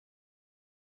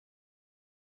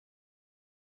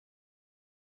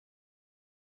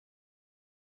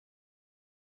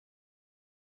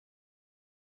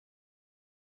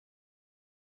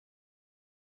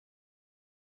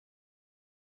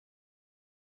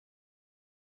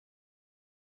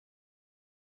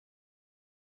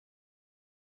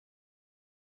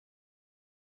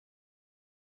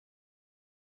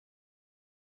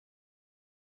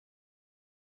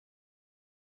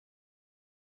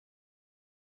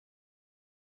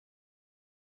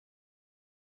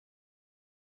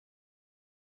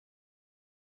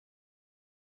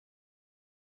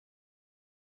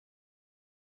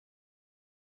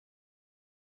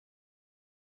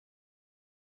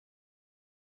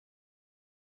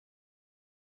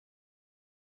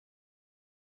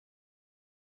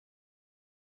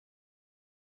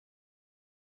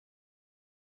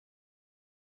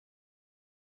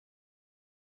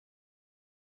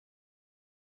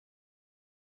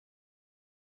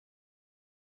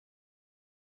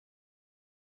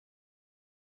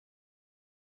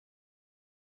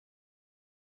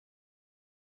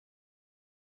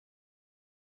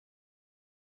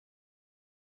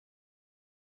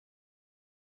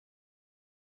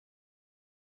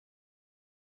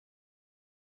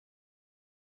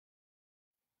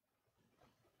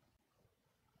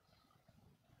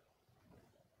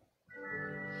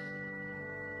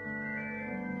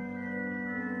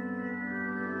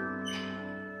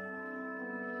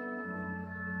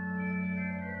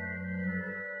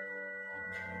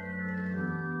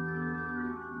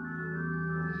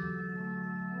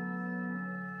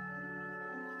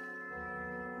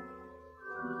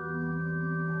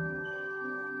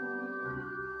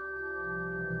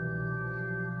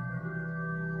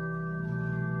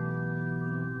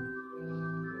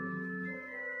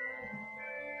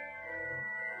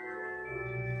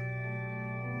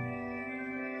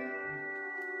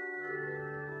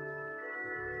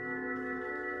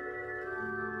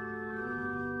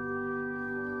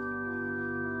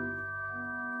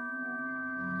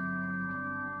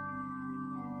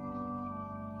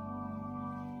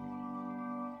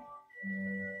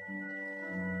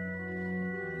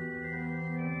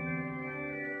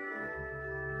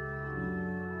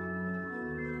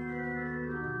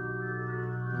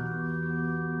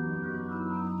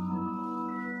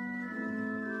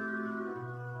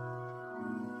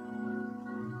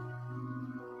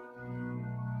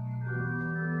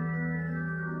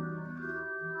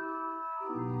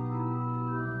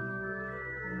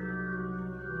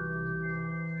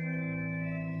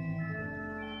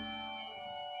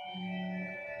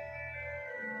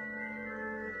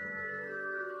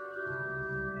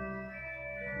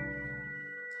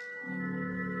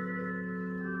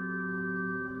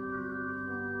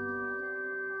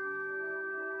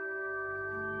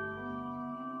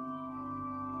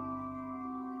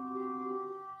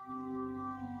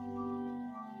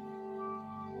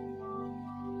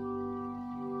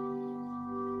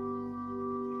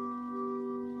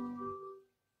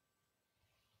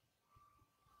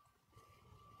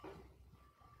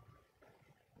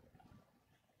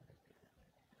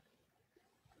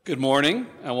Good morning.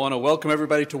 I want to welcome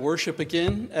everybody to worship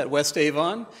again at West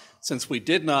Avon. Since we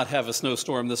did not have a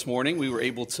snowstorm this morning, we were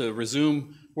able to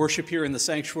resume worship here in the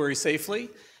sanctuary safely.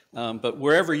 But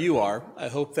wherever you are, I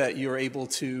hope that you're able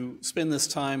to spend this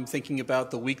time thinking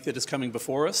about the week that is coming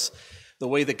before us, the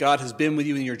way that God has been with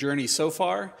you in your journey so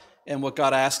far, and what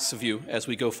God asks of you as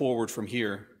we go forward from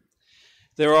here.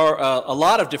 There are a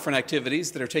lot of different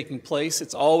activities that are taking place.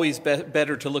 It's always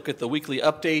better to look at the weekly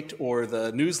update or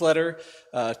the newsletter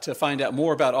to find out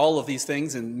more about all of these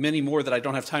things and many more that I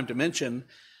don't have time to mention.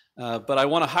 But I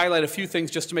want to highlight a few things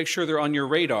just to make sure they're on your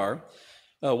radar.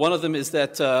 One of them is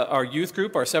that our youth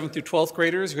group, our 7th through 12th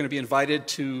graders, are going to be invited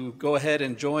to go ahead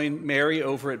and join Mary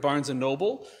over at Barnes &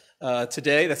 Noble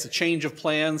today. That's a change of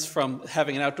plans from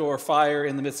having an outdoor fire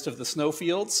in the midst of the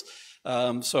snowfields.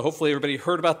 So hopefully everybody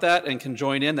heard about that and can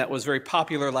join in. That was very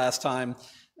popular last time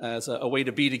as a way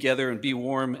to be together and be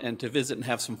warm and to visit and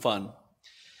have some fun.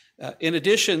 In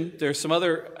addition, there's some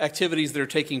other activities that are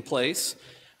taking place.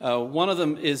 One of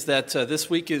them is that this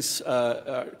week is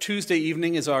Tuesday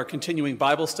evening is our continuing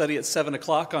Bible study at 7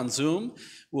 o'clock on Zoom.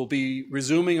 We'll be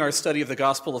resuming our study of the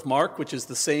Gospel of Mark, which is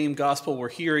the same gospel we're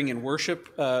hearing in worship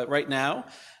right now.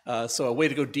 So a way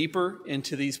to go deeper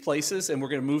into these places, and we're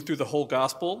going to move through the whole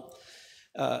gospel.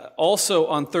 Also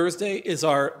on Thursday is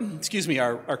our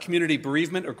community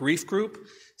bereavement or grief group.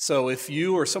 So if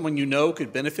you or someone you know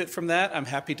could benefit from that, I'm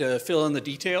happy to fill in the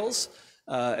details.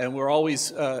 And we're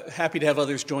always happy to have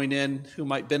others join in who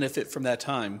might benefit from that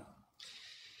time.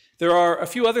 There are a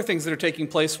few other things that are taking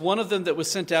place. One of them that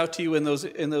was sent out to you in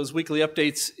those weekly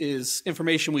updates is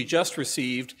information we just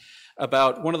received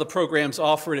about one of the programs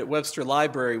offered at Webster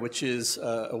Library, which is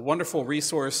a wonderful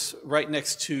resource right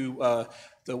next to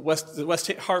the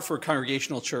West Hartford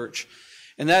Congregational Church.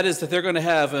 And that is that they're going to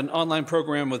have an online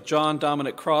program with John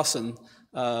Dominic Crossan,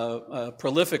 a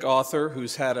prolific author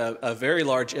who's had a very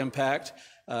large impact.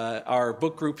 Our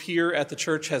book group here at the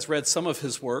church has read some of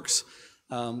his works.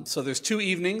 So there's 2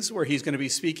 evenings where he's going to be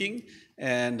speaking.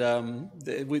 And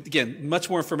again, much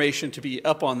more information to be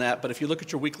up on that. But if you look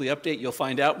at your weekly update, you'll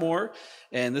find out more.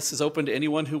 And this is open to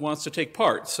anyone who wants to take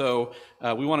part. So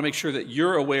we want to make sure that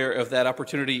you're aware of that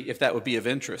opportunity if that would be of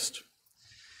interest.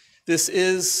 This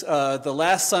is the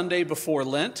last Sunday before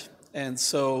Lent. And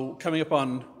so coming up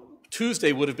on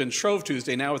Tuesday would have been Shrove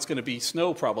Tuesday. Now it's going to be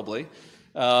snow probably.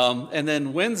 And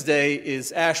then Wednesday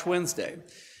is Ash Wednesday.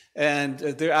 And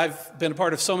I've been a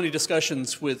part of so many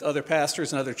discussions with other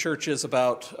pastors and other churches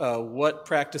about what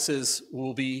practices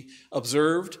will be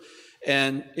observed.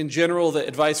 And in general, the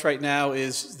advice right now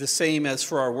is the same as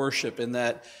for our worship, in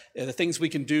that the things we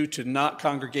can do to not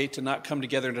congregate, to not come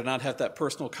together, and to not have that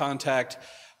personal contact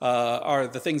are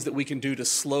the things that we can do to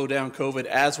slow down COVID,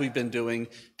 as we've been doing,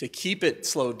 to keep it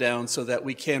slowed down so that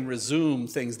we can resume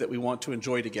things that we want to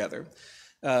enjoy together.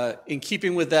 In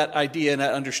keeping with that idea and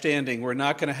that understanding, we're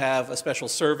not going to have a special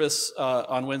service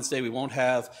on Wednesday. We won't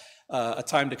have a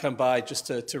time to come by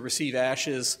just to receive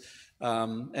ashes.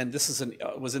 And this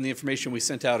was in the information we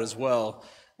sent out as well.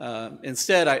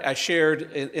 Instead, I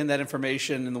shared in that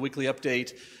information in the weekly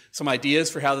update some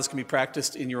ideas for how this can be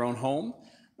practiced in your own home.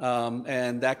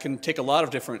 And that can take a lot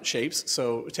of different shapes.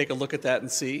 So take a look at that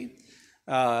and see.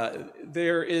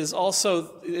 There is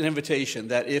also an invitation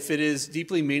that if it is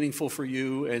deeply meaningful for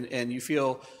you and you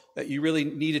feel that you really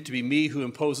need it to be me who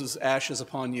imposes ashes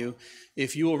upon you,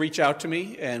 if you will reach out to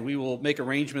me and we will make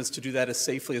arrangements to do that as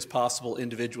safely as possible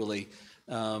individually,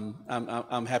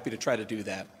 I'm happy to try to do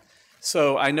that.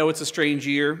 So I know it's a strange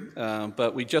year,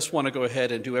 but we just want to go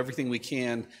ahead and do everything we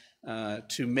can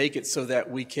to make it so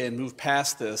that we can move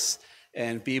past this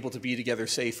and be able to be together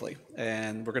safely.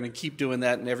 And we're going to keep doing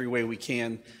that in every way we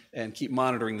can and keep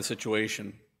monitoring the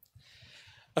situation.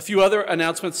 A few other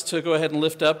announcements to go ahead and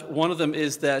lift up. One of them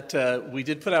is that we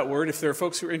did put out word if there are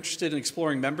folks who are interested in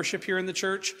exploring membership here in the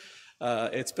church.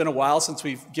 It's been a while since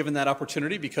we've given that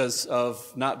opportunity because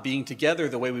of not being together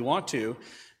the way we want to.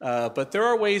 But there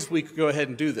are ways we could go ahead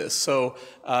and do this. So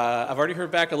I've already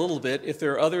heard back a little bit. If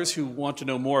there are others who want to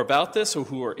know more about this or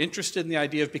who are interested in the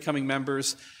idea of becoming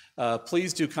members,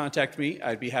 please do contact me.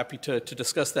 I'd be happy to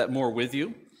discuss that more with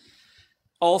you.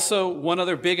 Also, one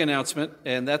other big announcement,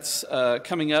 and that's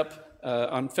coming up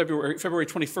on February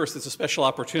 21st. It's a special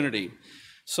opportunity.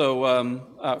 So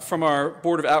from our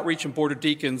Board of Outreach and Board of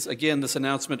Deacons, again, this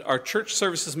announcement: our church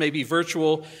services may be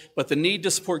virtual, but the need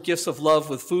to support gifts of love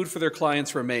with food for their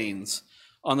clients remains.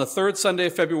 On the 3rd Sunday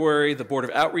of February, the Board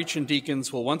of Outreach and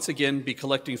Deacons will once again be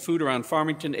collecting food around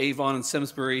Farmington, Avon, and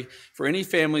Simsbury for any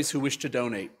families who wish to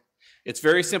donate. It's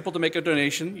very simple to make a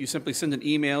donation. You simply send an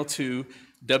email to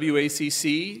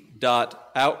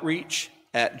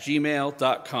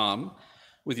wacc.outreach@gmail.com.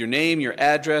 with your name, your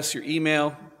address, your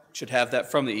email. Should have that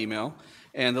from the email,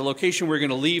 and the location we're going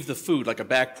to leave the food, like a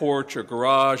back porch or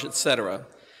garage, etc.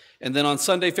 And then on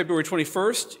Sunday, February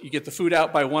 21st, you get the food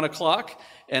out by 1 o'clock,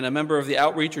 and a member of the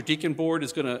outreach or deacon board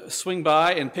is going to swing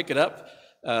by and pick it up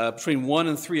between 1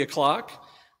 and 3 o'clock.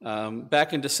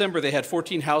 Back in December, they had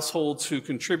 14 households who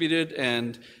contributed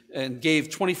and gave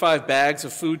 25 bags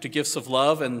of food to Gifts of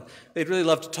Love, and they'd really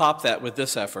love to top that with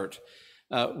this effort.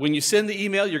 When you send the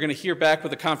email, you're going to hear back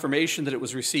with a confirmation that it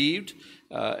was received,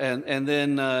 and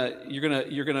then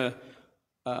you're going to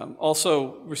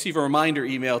also receive a reminder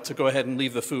email to go ahead and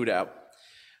leave the food out.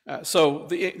 So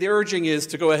the urging is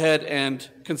to go ahead and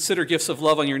consider Gifts of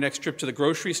Love on your next trip to the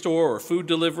grocery store or food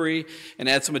delivery, and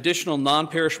add some additional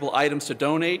non-perishable items to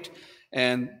donate.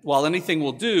 And while anything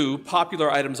will do, popular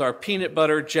items are peanut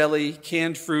butter, jelly,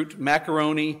 canned fruit,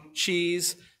 macaroni,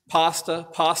 cheese,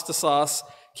 pasta sauce,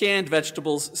 canned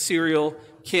vegetables, cereal,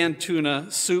 canned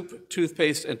tuna, soup,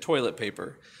 toothpaste, and toilet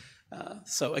paper.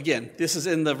 So again, this is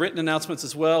in the written announcements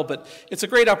as well, but it's a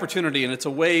great opportunity, and it's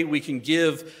a way we can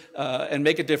give and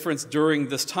make a difference during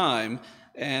this time,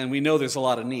 and we know there's a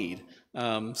lot of need.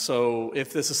 So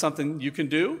if this is something you can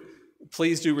do,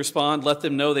 please do respond. Let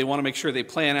them know. They want to make sure they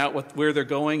plan out where they're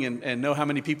going and know how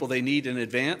many people they need in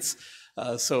advance.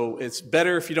 So it's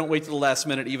better if you don't wait till the last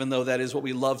minute, even though that is what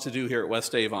we love to do here at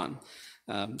West Avon.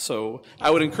 So I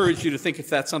would encourage you to think if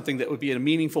that's something that would be a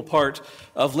meaningful part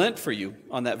of Lent for you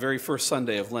on that very first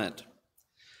Sunday of Lent.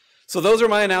 So those are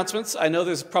my announcements. I know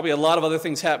there's probably a lot of other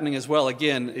things happening as well.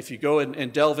 Again, if you go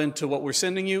and delve into what we're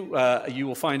sending you, you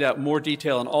will find out more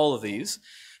detail on all of these.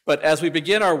 But as we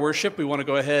begin our worship, we want to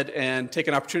go ahead and take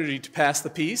an opportunity to pass the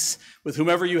peace with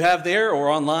whomever you have there or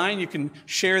online. You can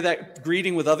share that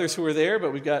greeting with others who are there,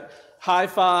 but we've got high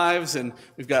fives, and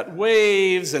we've got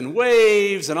waves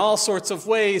and all sorts of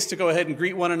ways to go ahead and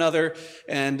greet one another.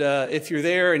 And if you're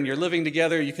there and you're living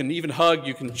together, you can even hug,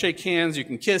 you can shake hands, you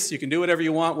can kiss, you can do whatever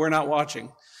you want. We're not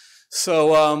watching.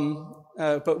 So,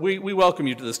 but we welcome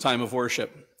you to this time of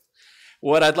worship.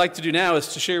 What I'd like to do now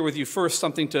is to share with you first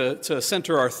something to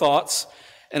center our thoughts,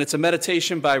 and it's a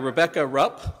meditation by Rebecca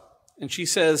Rupp, and she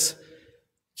says,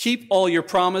 "Keep all your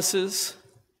promises,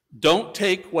 don't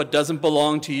take what doesn't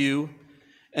belong to you,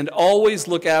 and always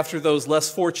look after those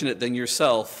less fortunate than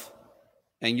yourself,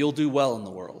 and you'll do well in the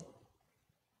world."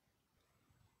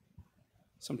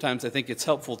 Sometimes I think it's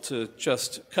helpful to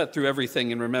just cut through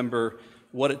everything and remember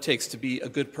what it takes to be a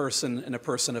good person and a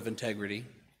person of integrity.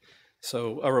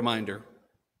 So, a reminder.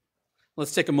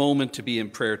 Let's take a moment to be in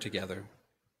prayer together.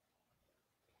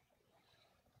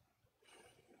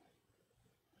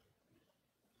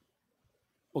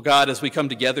 Well, God, as we come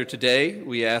together today,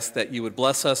 we ask that you would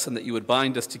bless us and that you would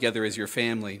bind us together as your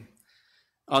family.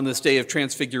 On this day of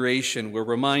Transfiguration, we're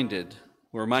reminded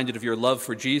of your love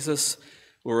for Jesus.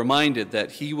 We're reminded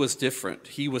that he was different,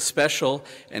 he was special,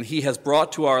 and he has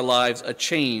brought to our lives a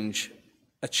change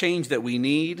that we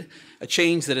need, a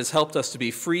change that has helped us to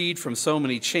be freed from so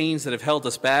many chains that have held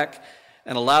us back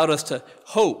and allowed us to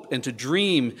hope and to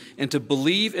dream and to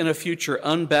believe in a future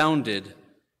unbounded.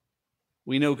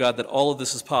 We know, God, that all of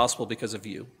this is possible because of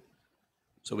you.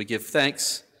 So we give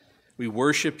thanks, we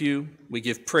worship you, we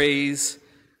give praise,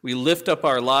 we lift up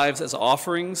our lives as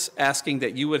offerings, asking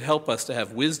that you would help us to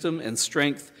have wisdom and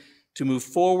strength to move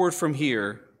forward from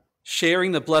here,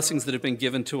 sharing the blessings that have been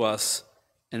given to us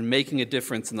and making a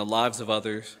difference in the lives of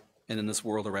others and in this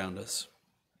world around us.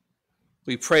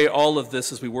 We pray all of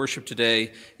this as we worship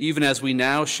today, even as we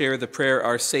now share the prayer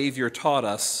our Savior taught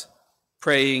us,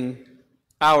 praying,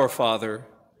 "Our Father,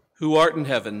 who art in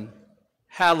heaven,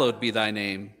 hallowed be thy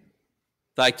name.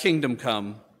 Thy kingdom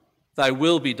come, thy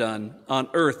will be done on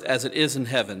earth as it is in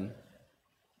heaven.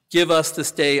 Give us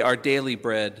this day our daily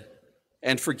bread,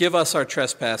 and forgive us our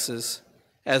trespasses,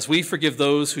 as we forgive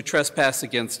those who trespass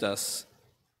against us.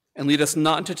 And lead us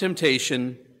not into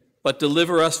temptation, but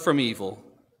deliver us from evil.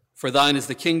 For thine is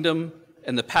the kingdom,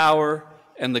 and the power,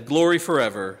 and the glory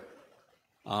forever.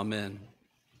 Amen."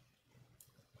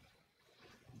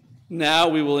 Now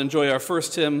we will enjoy our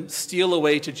first hymn, "Steal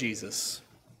Away to Jesus."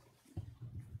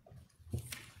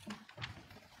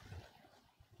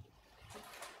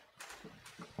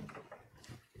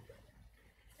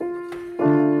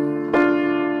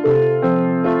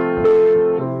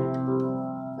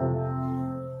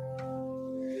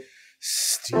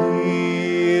 Steal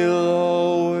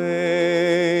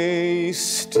away,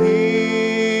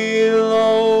 steal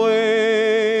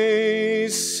away,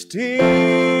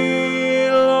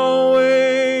 steal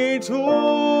away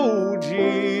to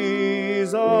Jesus.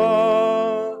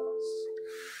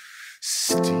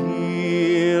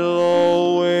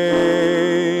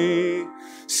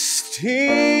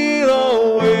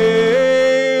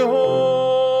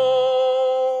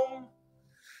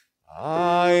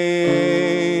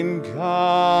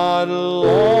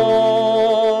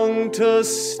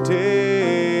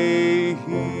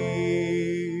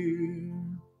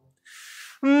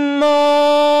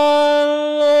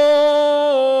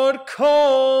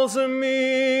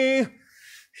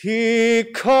 He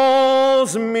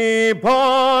calls me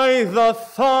by the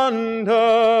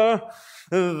thunder,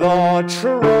 the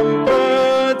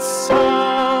trumpet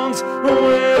sounds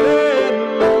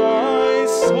within my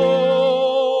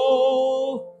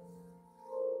soul.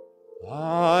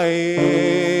 I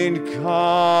ain't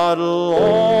got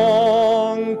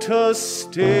long to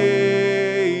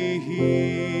stay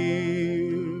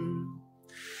here.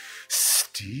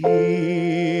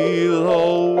 Steal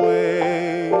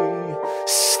away,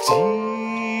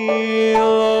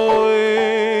 steal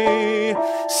away,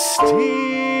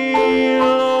 steal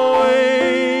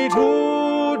away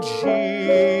to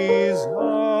Jesus.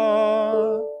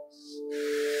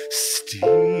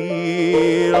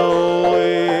 Steal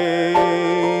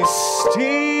away,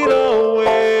 steal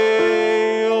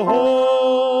away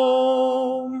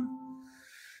home.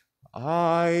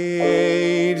 I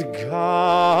ain't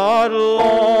got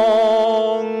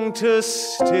long to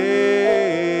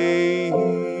stay here.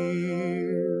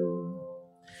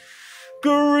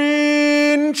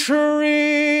 Green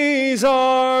trees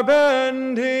are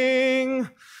bending,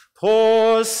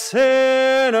 poor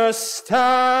sinners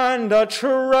stand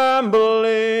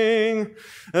a-trembling.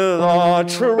 The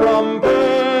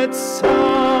trumpet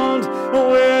sound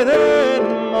within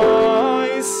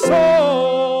my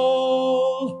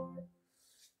soul.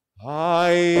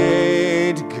 I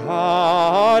ain't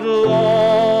got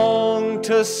long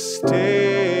to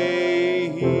stay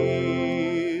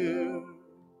here.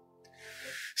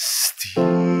 Steal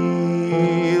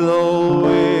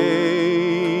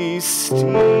away,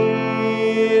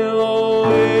 steal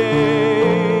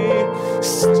away,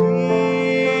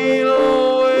 steal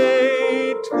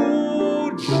away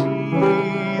to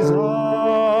Jesus.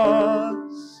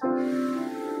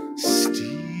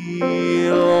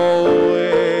 Steal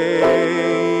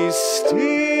away,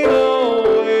 steal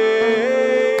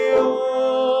away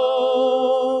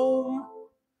home.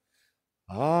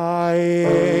 I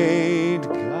ain't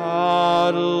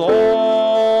got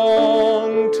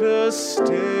long to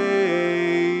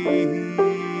stay here.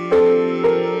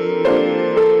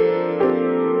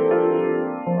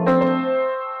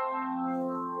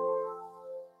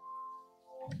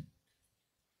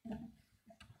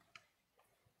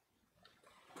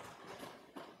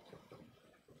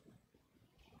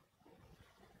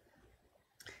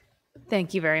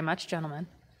 Thank you very much, gentlemen.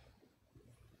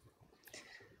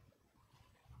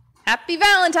 Happy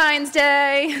Valentine's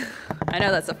Day! I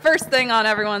know that's the first thing on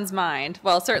everyone's mind.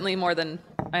 Well, certainly more than,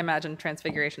 I imagine,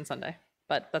 Transfiguration Sunday,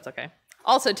 but that's okay.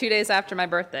 Also, 2 days after my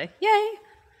birthday. Yay!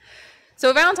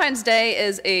 So Valentine's Day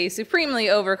is a supremely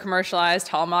over-commercialized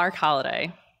Hallmark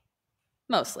holiday.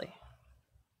 Mostly.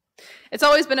 It's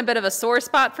always been a bit of a sore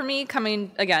spot for me,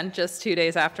 coming, again, just 2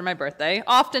 days after my birthday.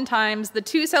 Oftentimes, the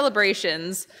two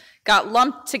celebrations got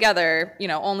lumped together,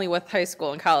 only with high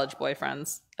school and college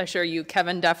boyfriends. I assure you,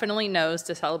 Kevin definitely knows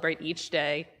to celebrate each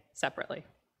day separately.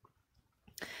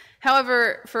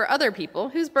 However, for other people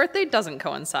whose birthday doesn't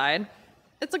coincide,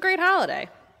 it's a great holiday.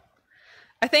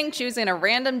 I think choosing a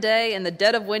random day in the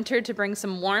dead of winter to bring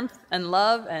some warmth and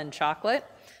love and chocolate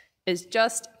is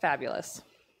just fabulous.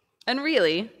 And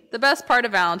really, the best part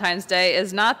of Valentine's Day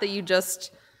is not that you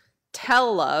just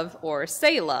tell love or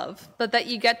say love, but that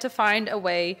you get to find a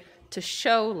way to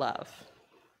show love.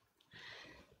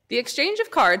 The exchange of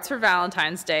cards for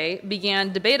Valentine's Day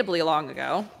began debatably long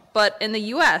ago, but in the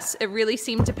US, it really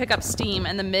seemed to pick up steam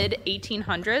in the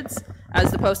mid-1800s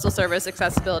as the Postal Service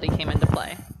accessibility came into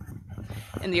play.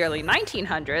 In the early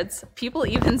 1900s, people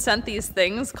even sent these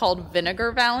things called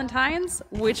vinegar valentines,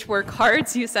 which were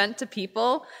cards you sent to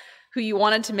people who you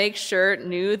wanted to make sure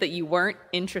knew that you weren't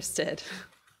interested.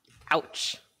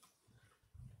 Ouch.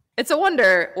 It's a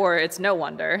wonder, or it's no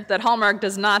wonder, that Hallmark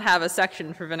does not have a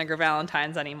section for vinegar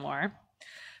valentines anymore.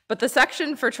 But the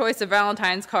section for choice of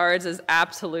Valentine's cards is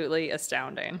absolutely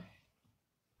astounding.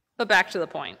 But back to the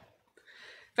point.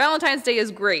 Valentine's Day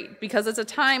is great because it's a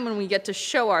time when we get to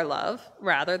show our love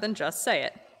rather than just say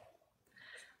it.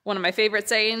 One of my favorite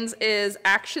sayings is,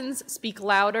 "Actions speak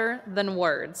louder than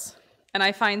words." And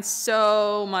I find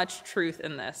so much truth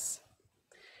in this.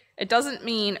 It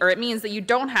means that you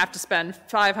don't have to spend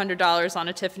 $500 on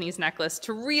a Tiffany's necklace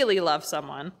to really love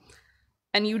someone.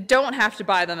 And you don't have to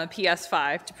buy them a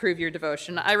PS5 to prove your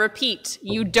devotion. I repeat,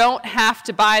 you don't have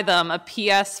to buy them a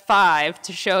PS5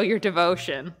 to show your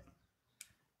devotion.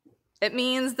 It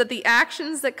means that the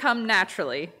actions that come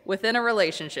naturally within a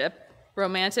relationship,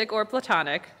 romantic or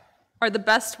platonic, are the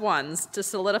best ones to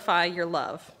solidify your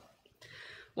love.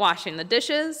 Washing the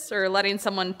dishes, or letting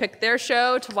someone pick their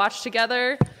show to watch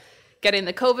together, getting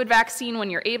the COVID vaccine when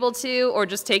you're able to, or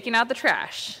just taking out the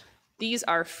trash. These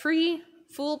are free,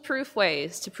 foolproof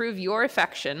ways to prove your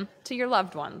affection to your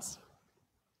loved ones.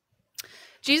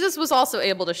 Jesus was also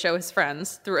able to show his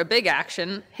friends, through a big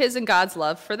action, his and God's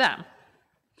love for them.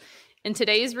 In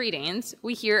today's readings,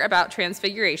 we hear about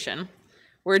Transfiguration,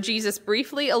 where Jesus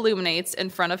briefly illuminates in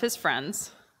front of his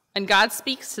friends, and God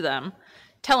speaks to them,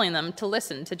 telling them to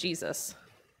listen to Jesus.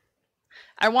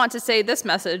 I want to say this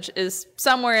message is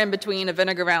somewhere in between a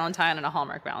vinegar valentine and a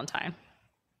Hallmark valentine.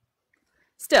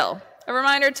 Still, a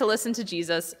reminder to listen to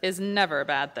Jesus is never a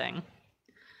bad thing.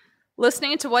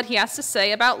 Listening to what he has to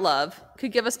say about love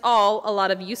could give us all a lot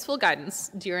of useful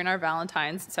guidance during our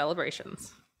Valentine's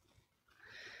celebrations.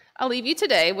 I'll leave you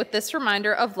today with this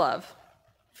reminder of love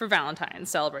for Valentine's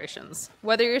celebrations,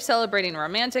 whether you're celebrating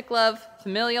romantic love,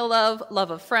 familial love,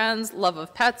 love of friends, love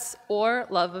of pets, or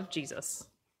love of Jesus.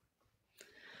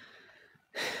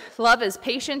 Love is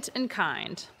patient and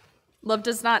kind. Love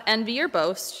does not envy or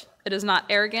boast. It is not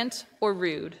arrogant or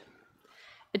rude.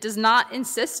 It does not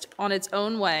insist on its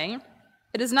own way.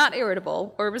 It is not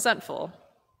irritable or resentful.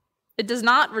 It does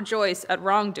not rejoice at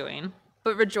wrongdoing,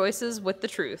 but rejoices with the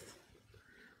truth.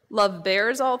 Love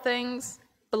bears all things,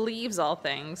 believes all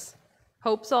things,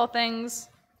 hopes all things,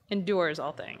 endures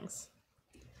all things.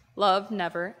 Love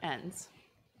never ends.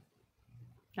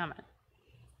 Amen.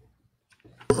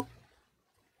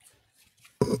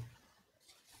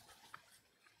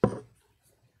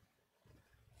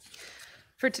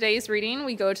 For today's reading,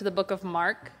 we go to the book of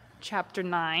Mark, chapter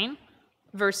 9,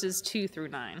 verses 2 through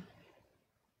 9.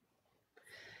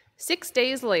 6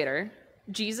 days later,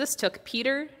 Jesus took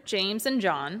Peter, James, and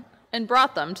John and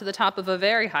brought them to the top of a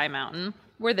very high mountain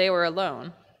where they were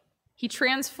alone. He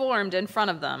transformed in front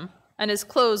of them, and his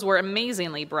clothes were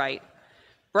amazingly bright,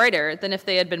 brighter than if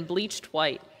they had been bleached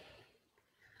white.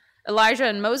 Elijah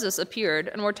and Moses appeared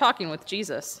and were talking with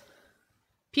Jesus.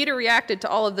 Peter reacted to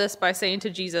all of this by saying to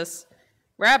Jesus,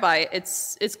 "Rabbi,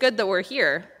 it's good that we're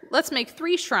here. Let's make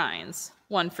 3 shrines,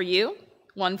 one for you,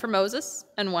 one for Moses,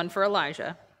 and one for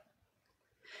Elijah."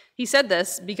 He said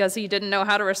this because he didn't know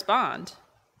how to respond,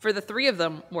 for the 3 of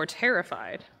them were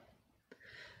terrified.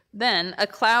 Then a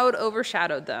cloud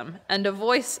overshadowed them, and a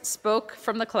voice spoke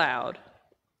from the cloud,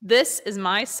 "This is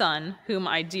my son, whom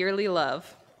I dearly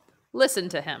love. Listen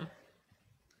to him."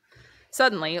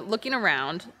 Suddenly, looking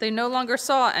around, they no longer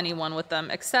saw anyone with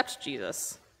them except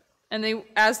Jesus. And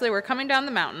as they were coming down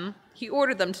the mountain, he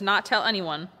ordered them to not tell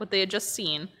anyone what they had just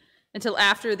seen until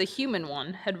after the human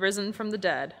one had risen from the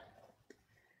dead.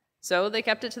 So they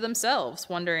kept it to themselves,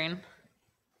 wondering,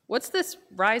 "What's this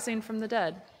rising from the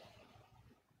dead?"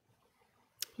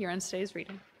 Here ends today's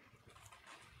reading.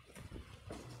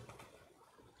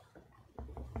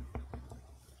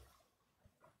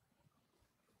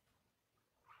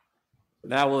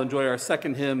 Now we'll enjoy our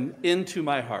second hymn, "Into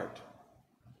My Heart."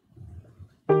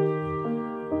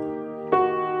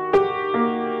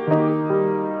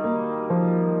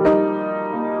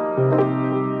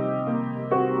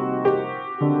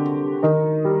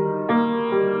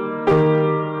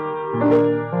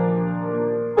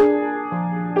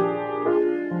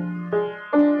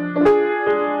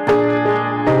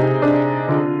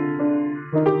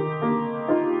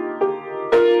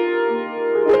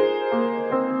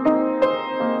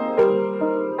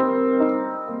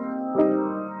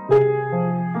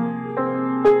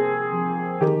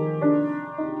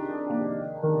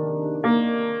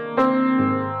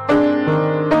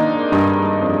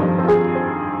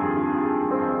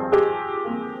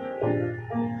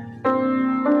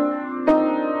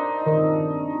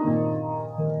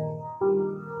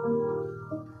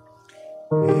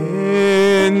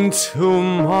 Into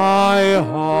my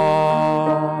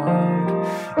heart,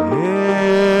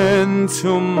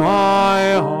 into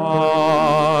my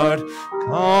heart,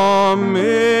 come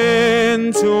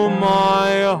into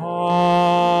my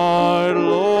heart,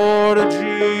 Lord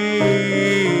Jesus,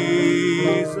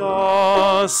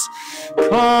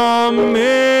 come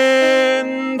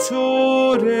in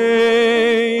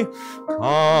today,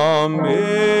 come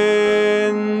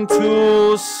in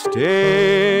to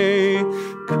stay.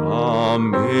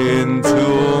 Come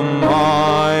into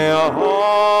my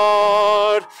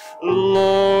heart,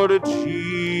 Lord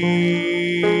Jesus.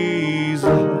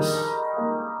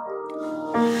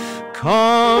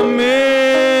 Come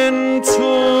in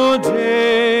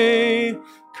today,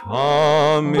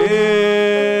 come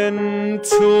in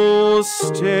to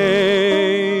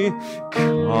stay,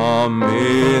 come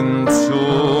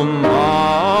into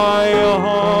my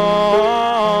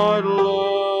heart,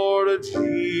 Lord Jesus.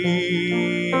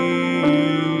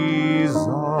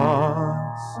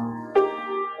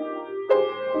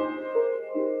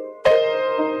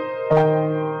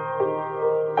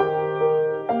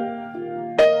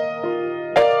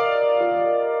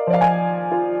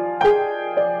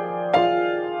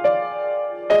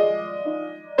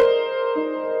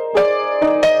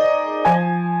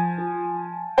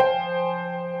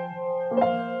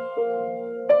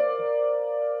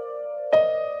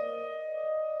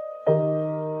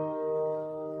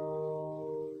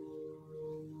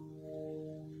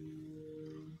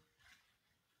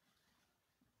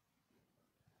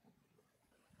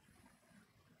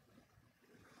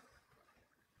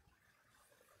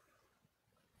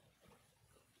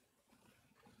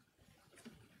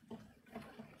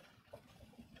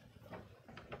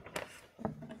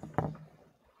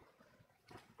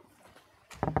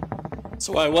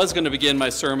 So I was going to begin my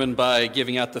sermon by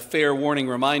giving out the fair warning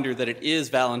reminder that it is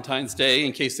Valentine's Day,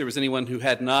 in case there was anyone who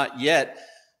had not yet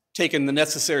taken the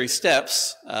necessary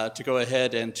steps to go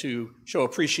ahead and to show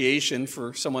appreciation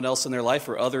for someone else in their life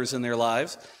or others in their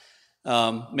lives.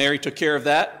 Mary took care of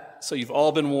that, so you've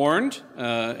all been warned.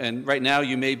 And right now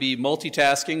you may be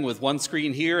multitasking with one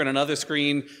screen here and another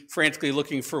screen frantically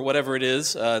looking for whatever it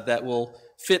is that will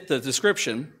fit the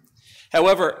description.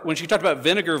 However, when she talked about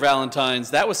vinegar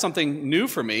valentines, that was something new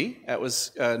for me. That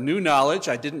was new knowledge.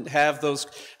 I didn't have those.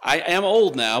 I am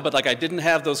old now, but I didn't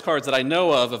have those cards that I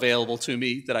know of available to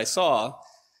me that I saw.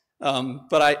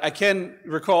 But I can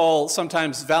recall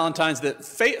sometimes valentines that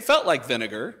felt like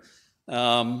vinegar.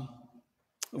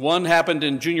 One happened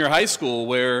in junior high school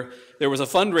where there was a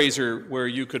fundraiser where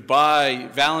you could buy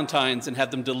valentines and have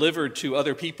them delivered to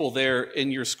other people there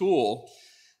in your school.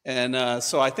 And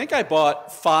so I think I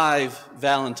bought 5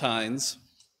 valentines,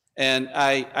 and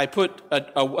I put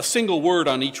a single word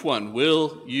on each one.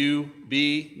 Will you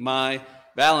be my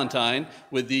Valentine?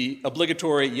 With the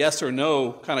obligatory yes or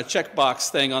no kind of checkbox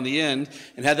thing on the end,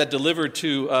 and had that delivered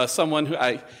to someone who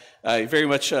I very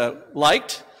much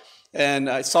liked. And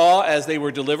I saw as they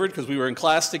were delivered, because we were in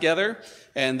class together,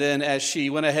 and then as she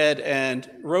went ahead and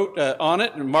wrote on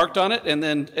it and marked on it, and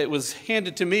then it was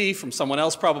handed to me from someone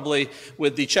else probably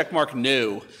with the check mark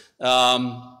no.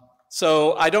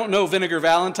 So I don't know vinegar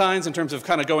valentines in terms of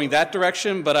kind of going that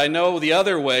direction, but I know the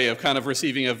other way of kind of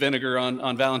receiving a vinegar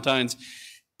on Valentine's,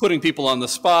 putting people on the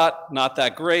spot, not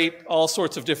that great, all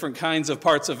sorts of different kinds of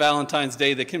parts of Valentine's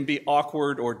Day that can be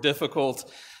awkward or difficult.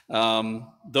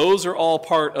 Those are all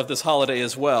part of this holiday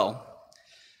as well.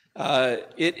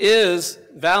 It is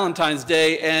Valentine's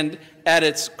Day, and at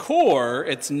its core,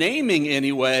 its naming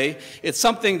anyway, it's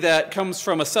something that comes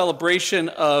from a celebration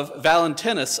of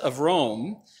Valentinus of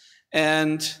Rome,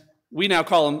 and we now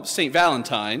call him St.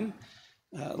 Valentine.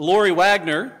 Lori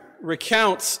Wagner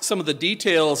recounts some of the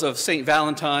details of St.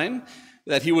 Valentine,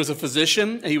 that he was a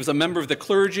physician, and he was a member of the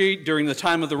clergy during the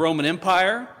time of the Roman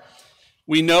Empire.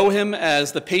 We know him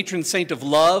as the patron saint of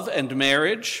love and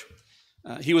marriage.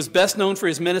 He was best known for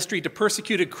his ministry to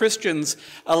persecuted Christians,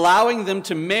 allowing them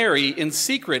to marry in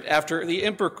secret after the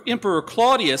Emperor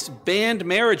Claudius banned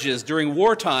marriages during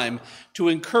wartime to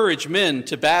encourage men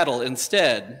to battle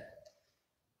instead.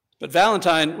 But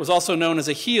Valentine was also known as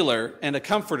a healer and a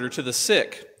comforter to the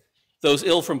sick, those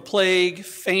ill from plague,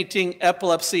 fainting,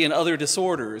 epilepsy, and other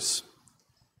disorders.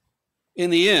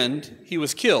 In the end, he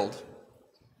was killed.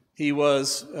 He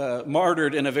was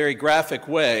martyred in a very graphic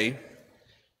way,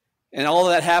 and all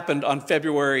of that happened on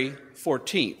February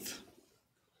 14th.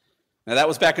 Now, that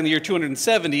was back in the year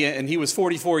 270, and he was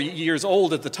 44 years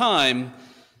old at the time,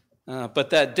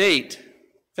 but that date,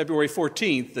 February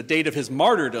 14th, the date of his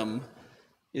martyrdom,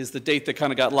 is the date that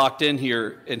kind of got locked in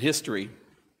here in history.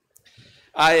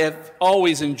 I have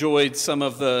always enjoyed some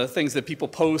of the things that people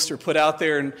post or put out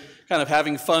there and kind of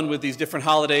having fun with these different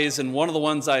holidays. And one of the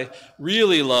ones I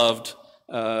really loved,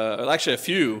 actually a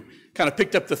few, kind of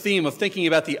picked up the theme of thinking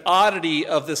about the oddity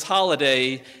of this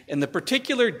holiday and the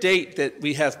particular date that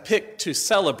we have picked to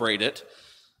celebrate it.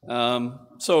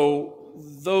 So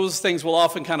those things will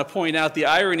often kind of point out the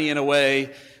irony in a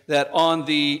way that on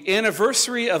the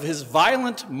anniversary of his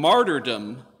violent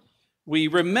martyrdom, we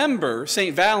remember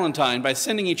St. Valentine by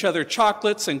sending each other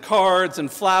chocolates and cards and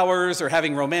flowers, or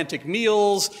having romantic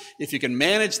meals, if you can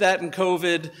manage that in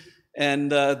COVID,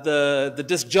 and the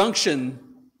disjunction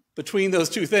between those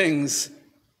two things,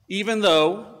 even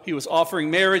though he was offering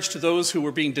marriage to those who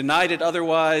were being denied it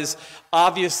otherwise,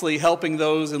 obviously helping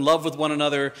those in love with one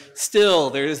another, still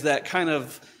there is that kind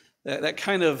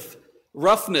of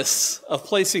roughness of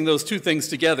placing those two things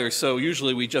together, so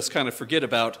usually we just kind of forget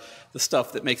about the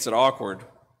stuff that makes it awkward.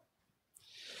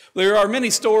 There are many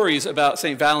stories about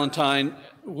St. Valentine.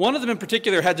 One of them in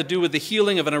particular had to do with the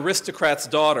healing of an aristocrat's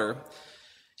daughter.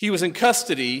 He was in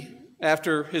custody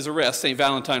after his arrest, St.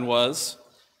 Valentine was,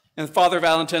 and Father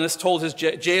Valentinus told his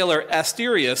jailer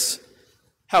Asterius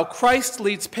how Christ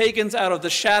leads pagans out of the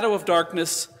shadow of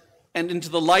darkness and into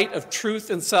the light of truth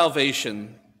and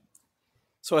salvation.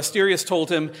 So Asterius told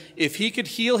him if he could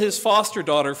heal his foster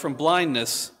daughter from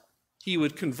blindness, he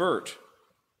would convert.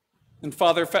 And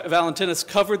Father Valentinus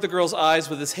covered the girl's eyes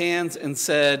with his hands and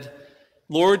said,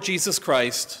 Lord Jesus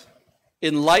Christ,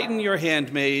 enlighten your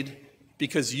handmaid,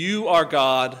 because you are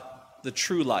God, the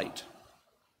true light.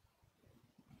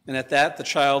 And at that, the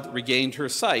child regained her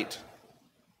sight.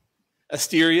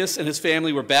 Asterius and his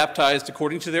family were baptized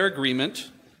according to their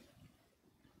agreement,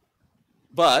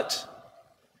 but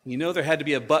you know there had to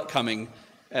be a but coming,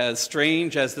 as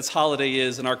strange as this holiday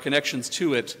is and our connections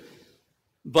to it.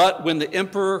 But when the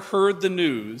emperor heard the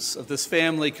news of this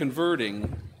family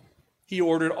converting, he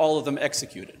ordered all of them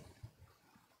executed.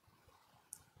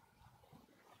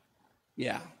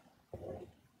 Yeah.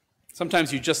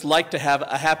 Sometimes you just like to have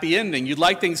a happy ending. You'd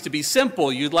like things to be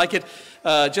simple. You'd like it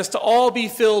just to all be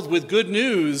filled with good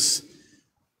news.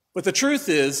 But the truth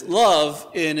is, love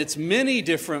in its many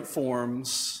different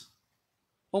forms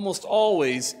almost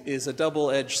always is a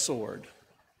double-edged sword.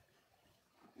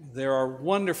 There are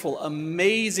wonderful,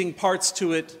 amazing parts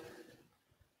to it,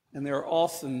 and there are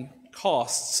often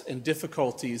costs and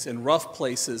difficulties and rough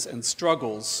places and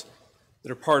struggles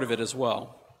that are part of it as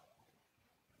well.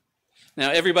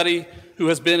 Now, everybody who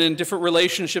has been in different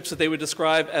relationships that they would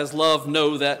describe as love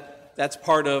know that that's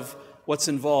part of what's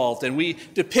involved. And we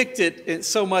depict it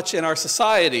so much in our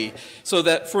society, so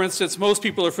that, for instance, most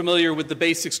people are familiar with the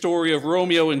basic story of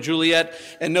Romeo and Juliet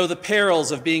and know the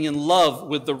perils of being in love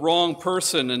with the wrong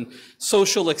person and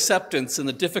social acceptance and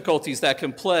the difficulties that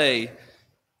can play.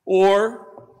 Or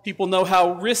people know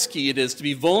how risky it is to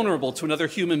be vulnerable to another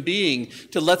human being,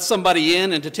 to let somebody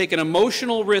in and to take an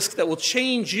emotional risk that will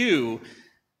change you.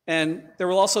 And there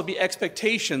will also be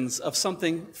expectations of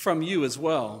something from you as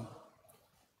well.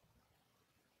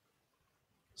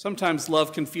 Sometimes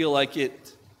love can feel like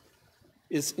it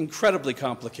is incredibly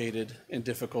complicated and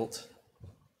difficult.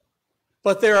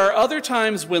 But there are other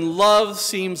times when love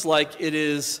seems like it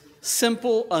is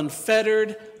simple,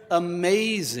 unfettered,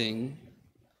 amazing.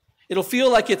 It'll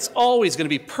feel like it's always going to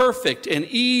be perfect and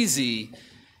easy.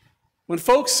 When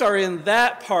folks are in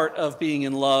that part of being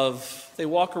in love, they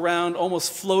walk around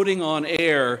almost floating on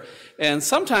air, and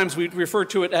sometimes we refer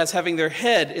to it as having their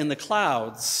head in the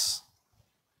clouds.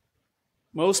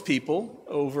 Most people,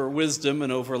 over wisdom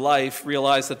and over life,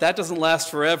 realize that that doesn't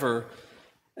last forever,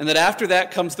 and that after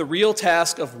that comes the real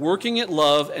task of working at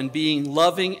love and being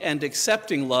loving and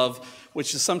accepting love,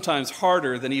 which is sometimes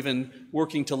harder than even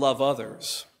working to love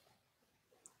others.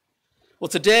 Well,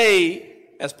 today,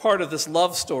 as part of this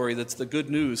love story that's the good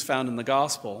news found in the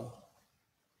gospel,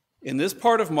 in this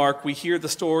part of Mark, we hear the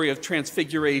story of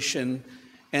Transfiguration,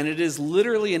 and it is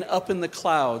literally an up in the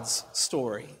clouds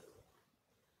story.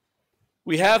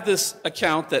 We have this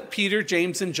account that Peter,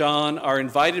 James, and John are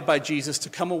invited by Jesus to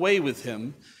come away with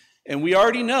him. And we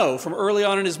already know from early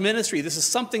on in his ministry, this is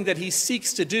something that he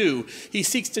seeks to do. He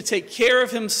seeks to take care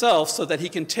of himself so that he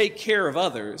can take care of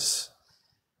others.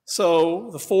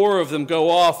 So the four of them go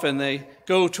off and they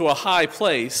go to a high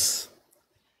place.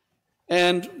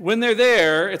 And when they're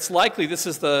there, it's likely this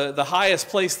is the highest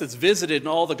place that's visited in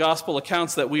all the gospel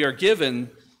accounts that we are given.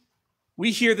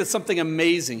 We hear that something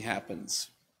amazing happens.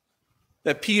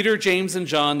 That Peter, James, and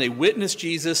John, they witness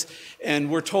Jesus,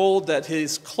 and we're told that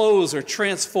his clothes are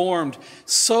transformed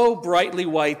so brightly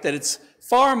white that it's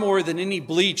far more than any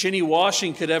bleach, any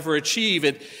washing could ever achieve.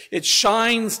 It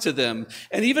shines to them.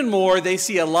 And even more, they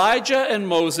see Elijah and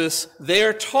Moses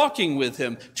there talking with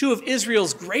him, two of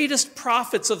Israel's greatest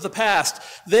prophets of the past,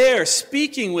 there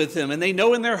speaking with him, and they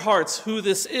know in their hearts who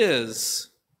this is.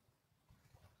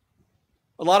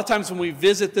 A lot of times when we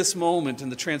visit this moment in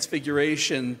the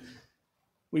Transfiguration,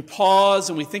 we pause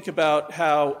and we think about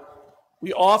how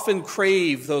we often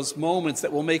crave those moments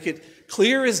that will make it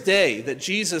clear as day that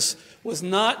Jesus was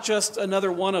not just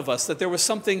another one of us, that there was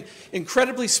something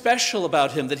incredibly special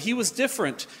about him, that he was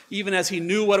different, even as he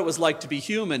knew what it was like to be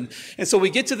human. And so we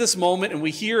get to this moment and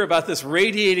we hear about this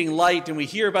radiating light and we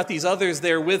hear about these others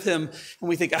there with him, and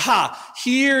we think, aha,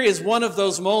 here is one of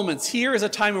those moments. Here is a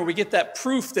time where we get that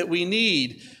proof that we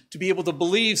need to be able to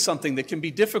believe something that can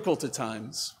be difficult at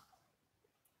times.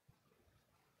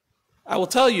 I will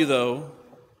tell you, though,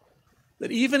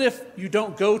 that even if you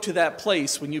don't go to that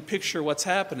place when you picture what's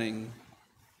happening,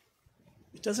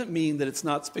 it doesn't mean that it's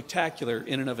not spectacular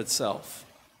in and of itself.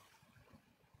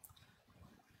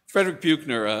 Frederick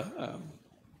Buechner, a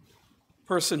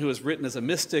person who is written as a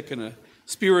mystic and a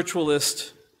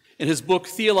spiritualist, in his book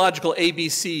Theological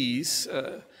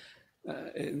ABCs,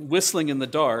 Whistling in the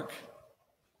Dark,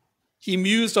 he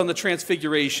mused on the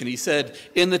Transfiguration. He said,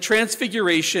 in the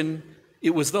Transfiguration,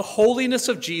 it was the holiness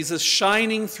of Jesus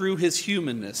shining through his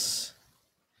humanness,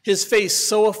 his face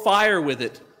so afire with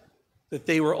it that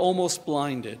they were almost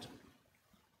blinded.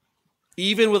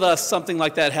 Even with us, something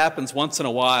like that happens once in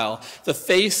a while. The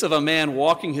face of a man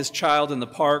walking his child in the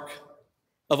park,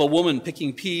 of a woman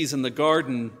picking peas in the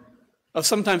garden, of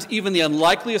sometimes even the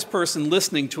unlikeliest person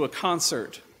listening to a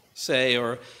concert, say,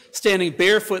 or standing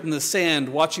barefoot in the sand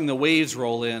watching the waves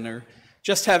roll in, or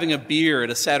just having a beer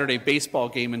at a Saturday baseball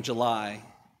game in July.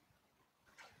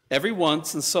 Every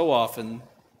once and so often,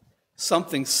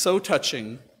 something so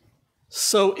touching,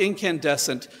 so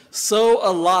incandescent, so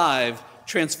alive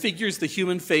transfigures the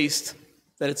human face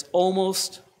that it's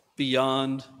almost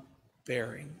beyond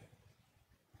bearing.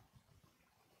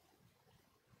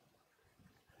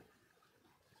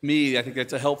 I think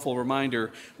that's a helpful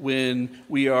reminder when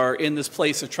we are in this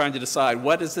place of trying to decide,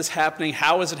 what is this happening?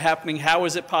 How is it happening? How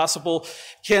is it possible?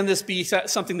 Can this be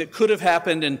something that could have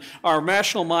happened? And our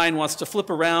rational mind wants to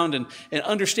flip around and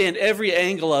understand every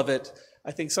angle of it.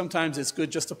 I think sometimes it's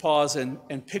good just to pause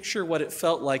and picture what it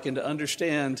felt like and to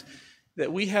understand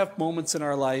that we have moments in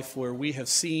our life where we have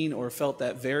seen or felt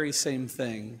that very same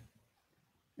thing,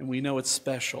 and we know it's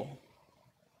special.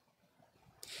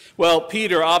 Well,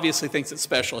 Peter obviously thinks it's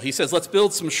special. He says, let's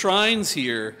build some shrines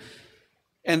here.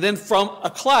 And then from a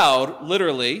cloud,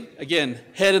 literally, again,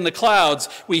 head in the clouds,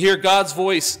 we hear God's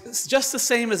voice, just the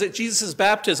same as at Jesus'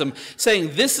 baptism,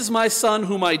 saying, "This is my son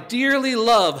whom I dearly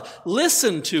love.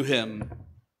 Listen to him."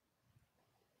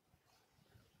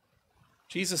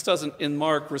 Jesus doesn't, in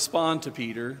Mark, respond to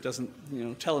Peter,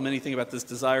 doesn't tell him anything about this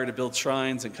desire to build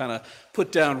shrines and kind of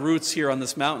put down roots here on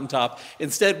this mountaintop.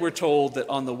 Instead, we're told that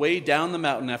on the way down the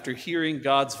mountain, after hearing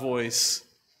God's voice,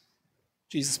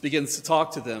 Jesus begins to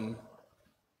talk to them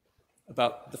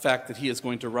about the fact that he is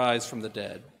going to rise from the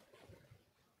dead.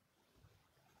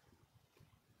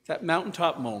 That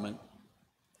mountaintop moment,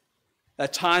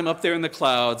 that time up there in the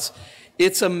clouds,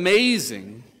 it's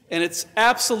amazing, and it's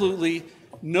absolutely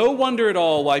no wonder at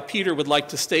all why Peter would like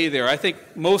to stay there. I think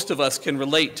most of us can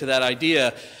relate to that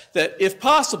idea that if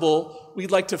possible, we'd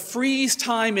like to freeze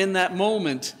time in that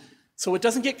moment so it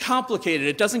doesn't get complicated,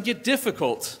 it doesn't get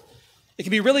difficult. It can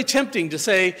be really tempting to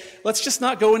say, let's just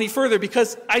not go any further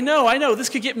because I know, this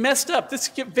could get messed up. This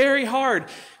could get very hard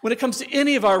when it comes to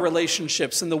any of our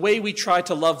relationships and the way we try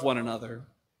to love one another.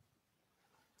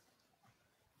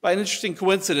 By an interesting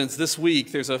coincidence, this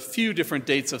week, there's a few different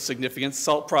dates of significance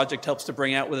Salt Project helps to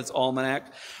bring out with its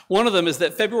almanac. One of them is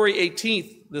that February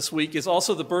 18th this week is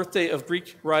also the birthday of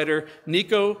Greek writer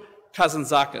Nikos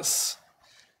Kazantzakis.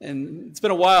 And it's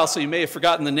been a while, so you may have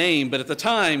forgotten the name, but at the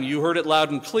time, you heard it loud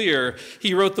and clear.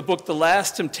 He wrote the book, The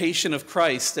Last Temptation of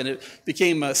Christ, and it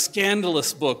became a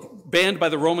scandalous book, banned by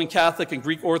the Roman Catholic and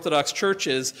Greek Orthodox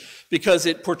churches because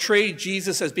it portrayed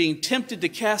Jesus as being tempted to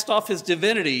cast off his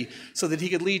divinity so that he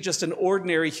could lead just an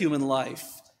ordinary human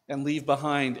life and leave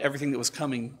behind everything that was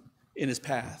coming in his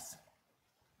path.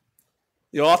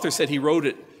 The author said he wrote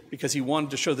it because he wanted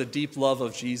to show the deep love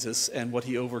of Jesus and what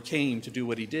he overcame to do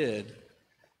what he did.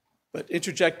 But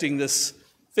interjecting this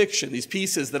fiction, these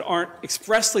pieces that aren't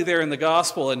expressly there in the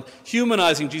gospel, and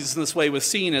humanizing Jesus in this way was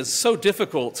seen as so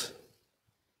difficult.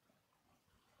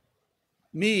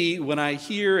 When I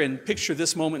hear and picture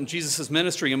this moment in Jesus'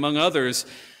 ministry, among others,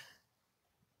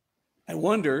 I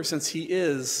wonder, since he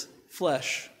is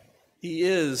flesh, he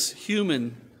is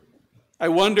human, I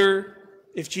wonder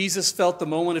if Jesus felt the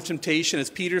moment of temptation, as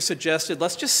Peter suggested,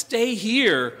 let's just stay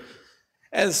here.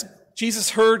 As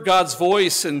Jesus heard God's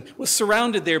voice and was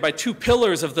surrounded there by two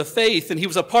pillars of the faith, and he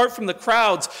was apart from the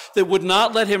crowds that would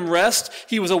not let him rest.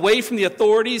 He was away from the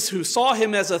authorities who saw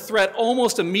him as a threat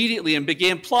almost immediately and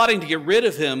began plotting to get rid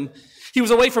of him. He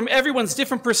was away from everyone's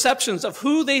different perceptions of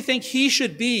who they think he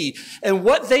should be and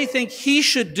what they think he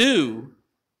should do.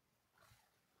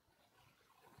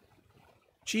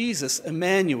 Jesus,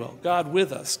 Emmanuel, God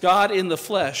with us, God in the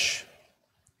flesh.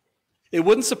 It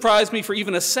wouldn't surprise me for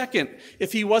even a second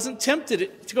if he wasn't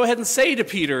tempted to go ahead and say to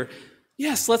Peter,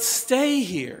 yes, let's stay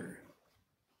here.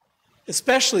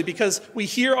 Especially because we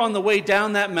hear on the way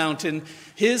down that mountain,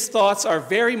 his thoughts are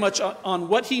very much on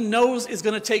what he knows is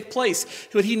going to take place,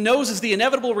 what he knows is the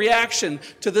inevitable reaction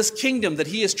to this kingdom that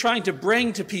he is trying to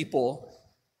bring to people.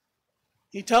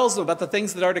 He tells them about the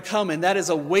things that are to come, and that is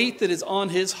a weight that is on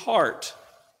his heart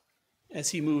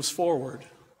as he moves forward.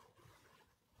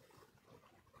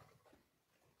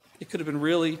 It could have been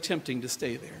really tempting to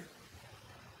stay there,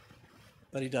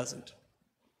 but he doesn't.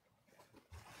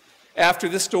 After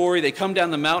this story, they come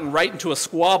down the mountain right into a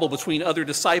squabble between other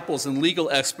disciples and legal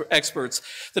experts.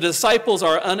 The disciples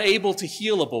are unable to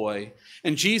heal a boy,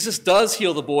 and Jesus does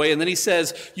heal the boy, and then he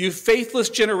says, "You faithless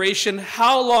generation,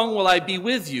 how long will I be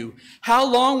with you? How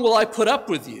long will I put up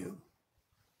with you?"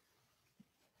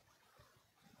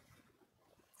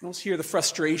 You almost hear the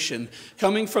frustration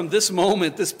coming from this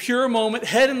moment, this pure moment,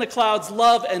 head in the clouds,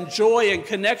 love and joy and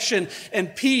connection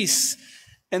and peace,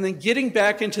 and then getting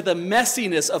back into the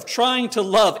messiness of trying to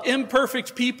love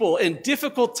imperfect people in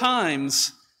difficult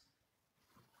times.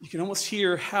 You can almost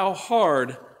hear how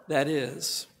hard that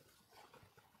is.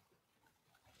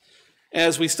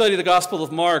 As we study the Gospel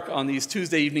of Mark on these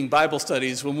Tuesday evening Bible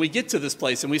studies, when we get to this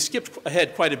place, and we skipped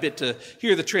ahead quite a bit to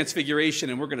hear the Transfiguration,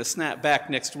 and we're going to snap back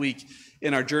next week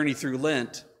in our journey through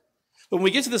Lent. When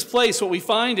we get to this place, what we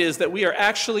find is that we are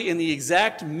actually in the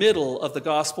exact middle of the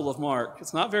Gospel of Mark.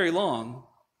 It's not very long.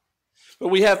 But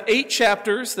we have 8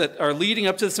 chapters that are leading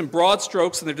up to this in broad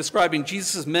strokes, and they're describing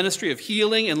Jesus' ministry of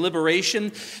healing and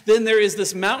liberation. Then there is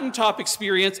this mountaintop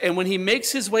experience, and when he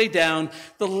makes his way down,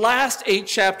 the last 8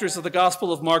 chapters of the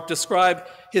Gospel of Mark describe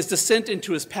his descent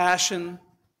into his passion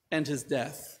and his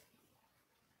death.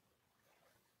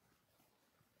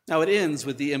 Now it ends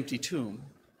with the empty tomb.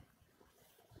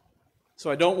 So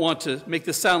I don't want to make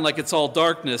this sound like it's all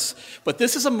darkness, but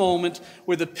this is a moment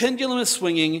where the pendulum is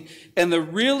swinging and the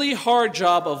really hard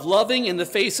job of loving in the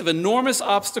face of enormous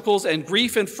obstacles and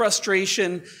grief and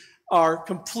frustration are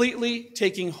completely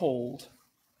taking hold.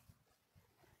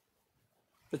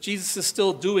 But Jesus is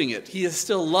still doing it. He is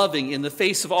still loving in the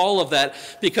face of all of that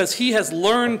because he has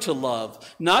learned to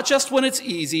love, not just when it's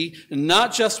easy, and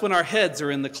not just when our heads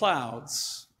are in the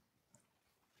clouds.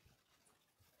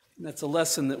 And that's a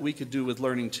lesson that we could do with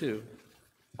learning too.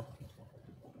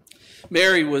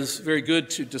 Mary was very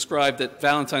good to describe that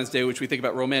Valentine's Day, which we think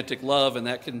about romantic love, and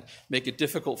that can make it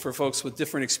difficult for folks with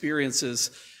different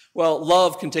experiences. Well,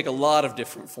 love can take a lot of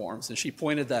different forms, and she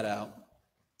pointed that out.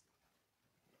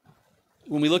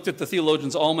 When we looked at the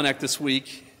Theologian's Almanac this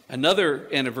week, another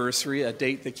anniversary, a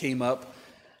date that came up,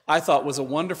 I thought was a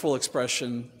wonderful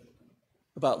expression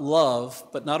about love,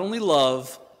 but not only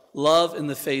love in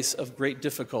the face of great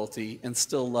difficulty and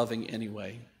still loving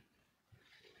anyway.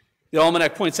 The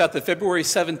Almanac points out that February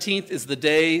 17th is the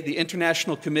day the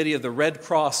International Committee of the Red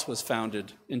Cross was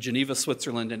founded in Geneva,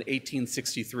 Switzerland in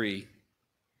 1863.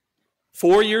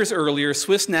 4 years earlier,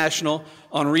 Swiss national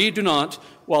Henri Dunant,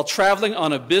 while traveling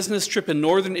on a business trip in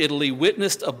northern Italy,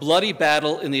 witnessed a bloody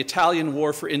battle in the Italian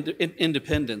War for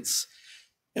Independence.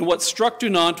 And what struck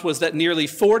Dunant was that nearly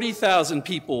 40,000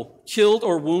 people, killed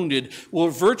or wounded,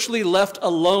 were virtually left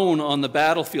alone on the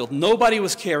battlefield. Nobody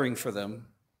was caring for them.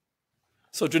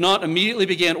 So Dunant immediately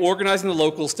began organizing the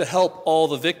locals to help all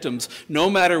the victims, no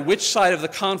matter which side of the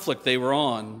conflict they were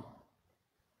on.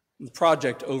 The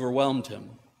project overwhelmed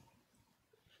him.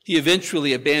 He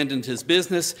eventually abandoned his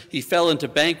business. He fell into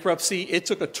bankruptcy. It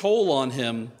took a toll on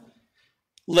him.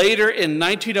 Later, in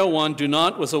 1901,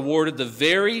 Dunant was awarded the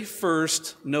very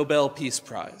first Nobel Peace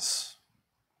Prize.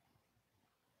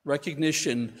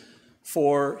 Recognition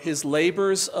for his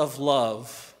labors of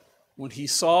love when he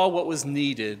saw what was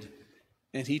needed,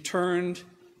 and he turned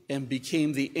and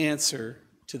became the answer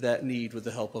to that need with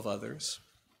the help of others.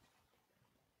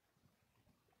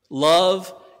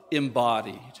 Love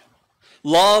embodied.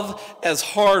 Love as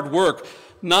hard work.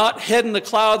 Not head in the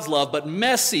clouds love, but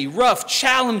messy, rough,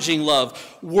 challenging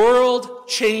love.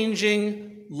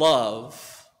 World-changing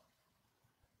love.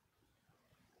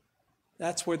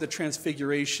 That's where the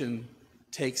Transfiguration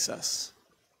takes us,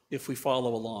 if we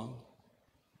follow along.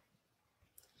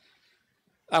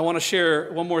 I want to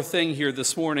share one more thing here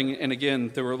this morning. And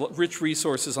again, there were rich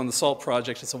resources on the SALT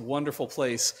project. It's a wonderful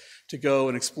place to go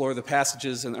and explore the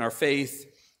passages in our faith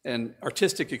and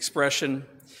artistic expression.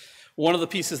 One of the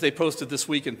pieces they posted this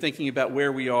week in thinking about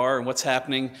where we are and what's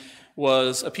happening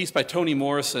was a piece by Toni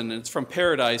Morrison, and it's from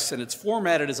Paradise, and it's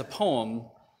formatted as a poem.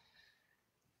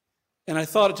 And I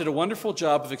thought it did a wonderful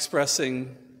job of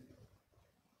expressing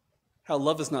how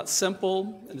love is not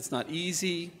simple and it's not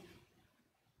easy,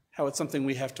 how it's something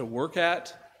we have to work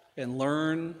at and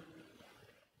learn,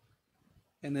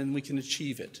 and then we can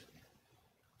achieve it.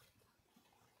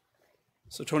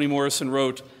 So Toni Morrison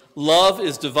wrote, "Love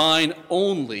is divine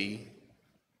only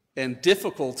and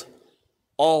difficult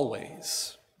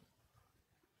always.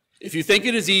 If you think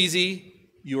it is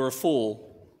easy, you are a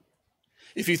fool.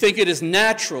 If you think it is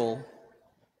natural,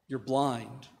 you're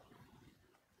blind.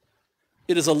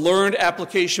 It is a learned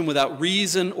application without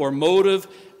reason or motive,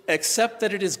 except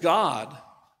that it is God.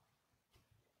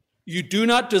 You do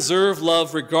not deserve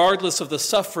love regardless of the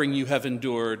suffering you have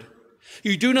endured.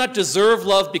 You do not deserve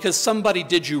love because somebody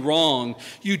did you wrong.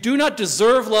 You do not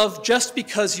deserve love just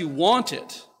because you want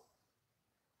it.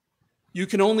 You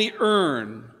can only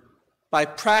earn, by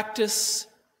practice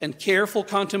and careful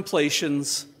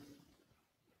contemplations,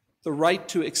 the right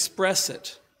to express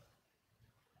it.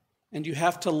 And you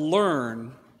have to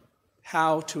learn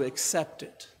how to accept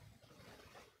it.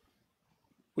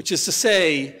 Which is to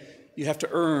say, you have to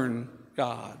earn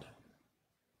God.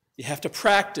 You have to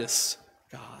practice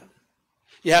God.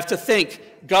 You have to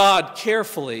think God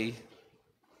carefully.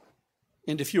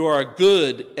 And if you are a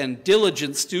good and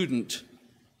diligent student,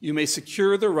 you may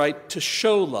secure the right to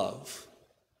show love.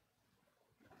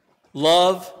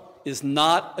 Love is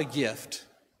not a gift.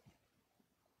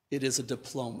 It is a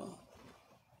diploma."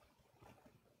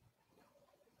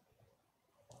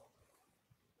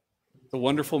 The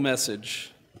wonderful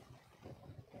message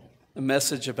a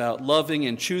message about loving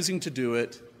and choosing to do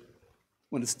it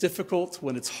when it's difficult,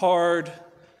 when it's hard,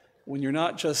 when you're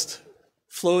not just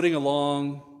floating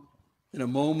along in a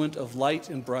moment of light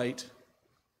and bright,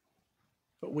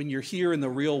 but when you're here in the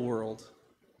real world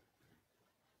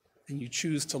and you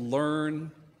choose to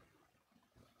learn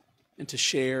and to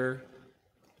share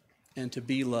and to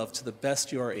be loved to the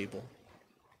best you are able.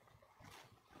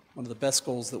 One of the best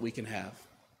goals that we can have.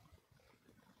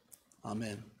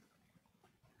 Amen.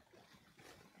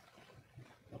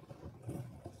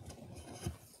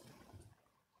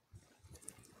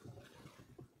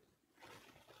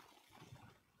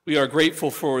 We are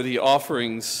grateful for the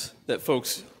offerings that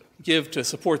folks give to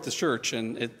support the church,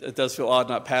 and it does feel odd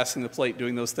not passing the plate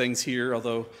doing those things here,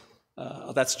 although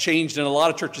that's changed in a lot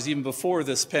of churches even before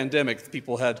this pandemic.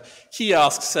 People had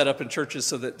kiosks set up in churches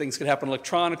so that things could happen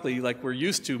electronically like we're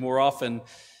used to more often.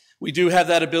 We do have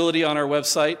that ability on our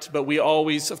website, but we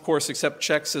always, of course, accept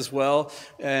checks as well,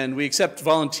 and we accept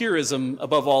volunteerism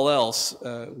above all else.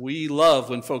 We love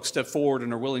when folks step forward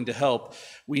and are willing to help.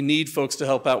 We need folks to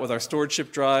help out with our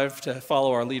stewardship drive, to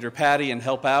follow our leader, Patty, and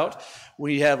help out.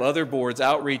 We have other boards,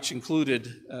 outreach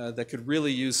included, that could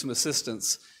really use some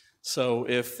assistance. So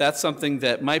if that's something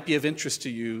that might be of interest to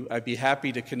you, I'd be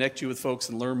happy to connect you with folks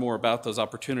and learn more about those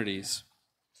opportunities.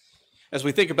 As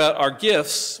we think about our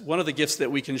gifts, one of the gifts that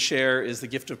we can share is the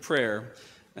gift of prayer,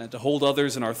 and to hold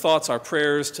others in our thoughts, our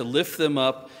prayers, to lift them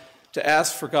up, to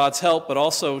ask for God's help, but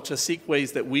also to seek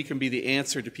ways that we can be the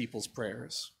answer to people's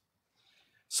prayers.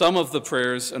 Some of the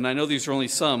prayers, and I know these are only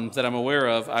some that I'm aware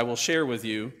of, I will share with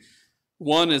you.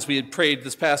 One is we had prayed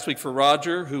this past week for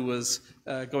Roger, who was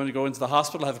going to go into the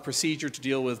hospital, have a procedure to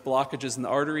deal with blockages in the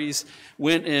arteries,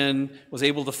 went in, was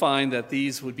able to find that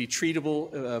these would be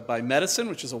treatable by medicine,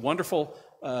 which is a wonderful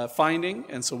finding,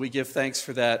 and so we give thanks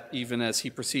for that even as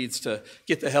he proceeds to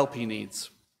get the help he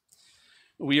needs.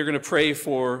 We are going to pray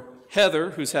for Heather,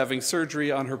 who's having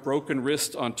surgery on her broken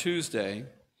wrist on Tuesday.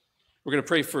 We're going to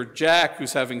pray for Jack,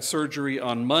 who's having surgery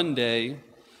on Monday,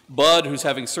 Bud, who's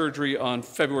having surgery on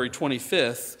February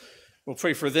 25th. We'll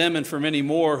pray for them and for many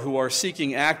more who are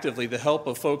seeking actively the help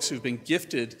of folks who've been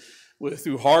gifted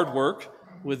through hard work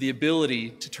with the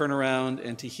ability to turn around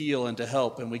and to heal and to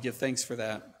help, and we give thanks for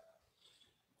that.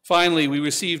 Finally, we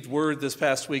received word this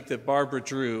past week that Barbara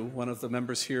Drew, one of the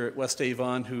members here at West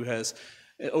Avon, who has,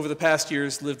 over the past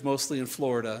years, lived mostly in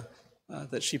Florida,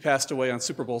 that she passed away on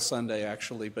Super Bowl Sunday,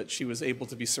 actually, but she was able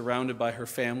to be surrounded by her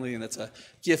family, and it's a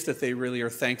gift that they really are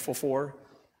thankful for.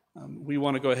 We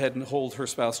want to go ahead and hold her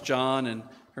spouse, John, and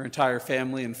her entire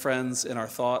family and friends in our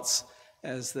thoughts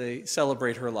as they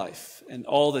celebrate her life and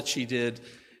all that she did,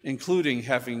 including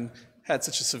having had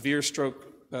such a severe stroke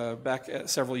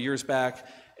several years back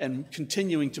and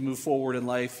continuing to move forward in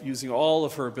life using all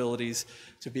of her abilities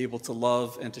to be able to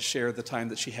love and to share the time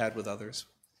that she had with others.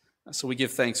 So we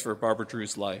give thanks for Barbara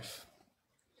Drew's life.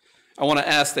 I want to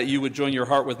ask that you would join your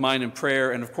heart with mine in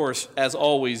prayer, and of course, as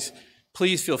always,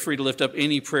 please feel free to lift up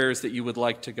any prayers that you would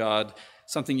like to God,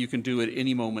 something you can do at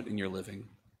any moment in your living.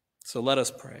 So let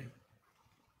us pray.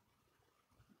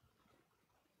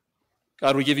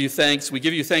 God, we give you thanks. We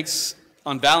give you thanks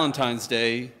on Valentine's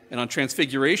Day and on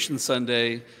Transfiguration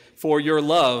Sunday for your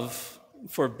love,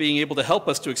 for being able to help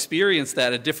us to experience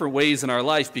that in different ways in our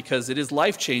life, because it is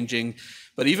life-changing.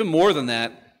 But even more than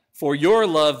that, for your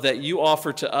love that you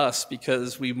offer to us,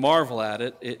 because we marvel at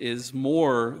it, it is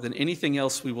more than anything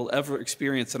else we will ever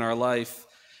experience in our life.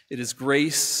 It is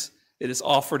grace. It is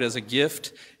offered as a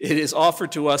gift. It is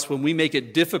offered to us when we make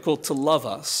it difficult to love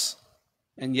us,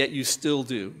 and yet you still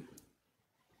do.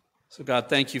 So God,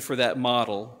 thank you for that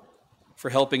model, for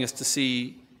helping us to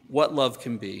see what love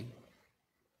can be.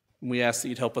 And we ask that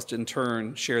you'd help us to, in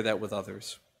turn, share that with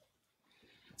others.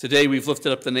 Today we've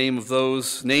lifted up the names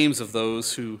of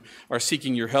those who are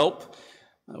seeking your help,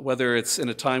 whether it's in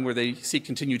a time where they seek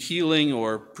continued healing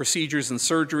or procedures and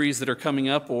surgeries that are coming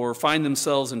up, or find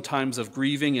themselves in times of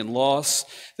grieving and loss.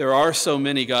 There are so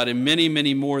many, God, and many,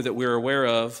 many more that we're aware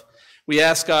of. We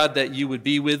ask, God, that you would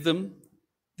be with them,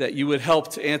 that you would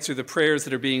help to answer the prayers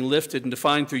that are being lifted and to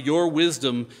find through your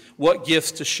wisdom what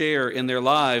gifts to share in their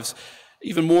lives.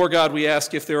 Even more, God, we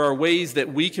ask if there are ways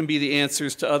that we can be the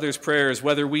answers to others' prayers,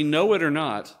 whether we know it or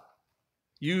not.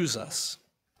 Use us.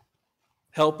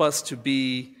 Help us to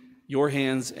be your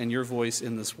hands and your voice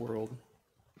in this world.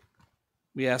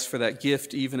 We ask for that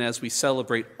gift even as we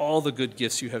celebrate all the good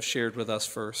gifts you have shared with us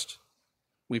first.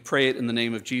 We pray it in the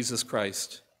name of Jesus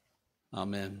Christ.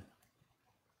 Amen.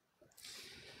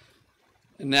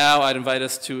 And now I'd invite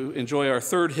us to enjoy our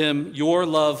third hymn, Your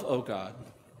Love, O God.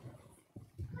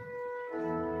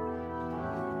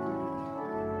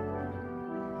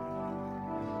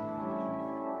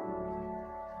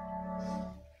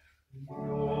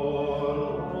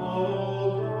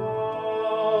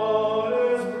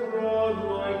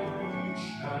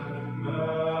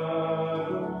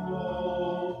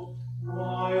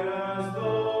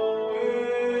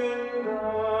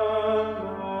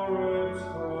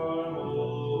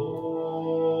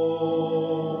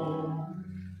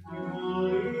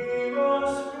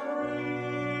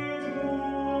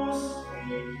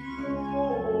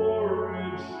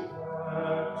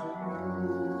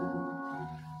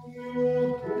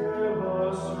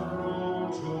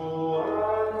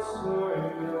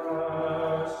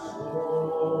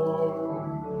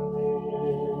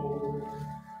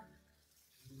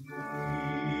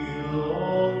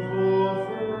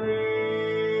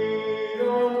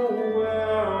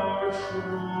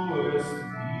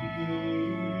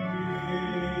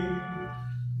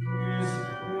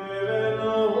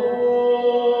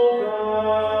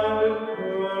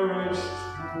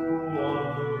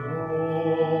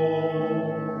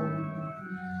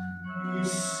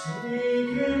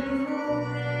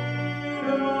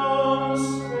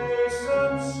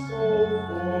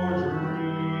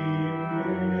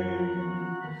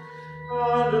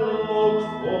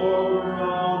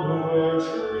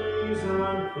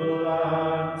 and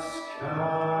plants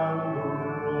can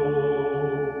grow.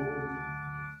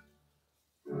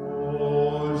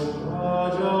 Oh,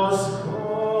 judge us,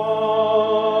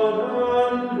 God,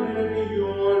 and in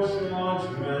your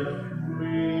judgment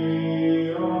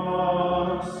free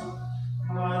us,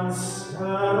 and set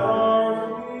our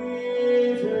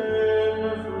feet in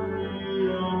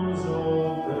freedom's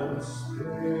open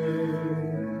space.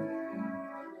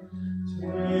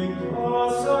 Take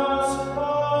us as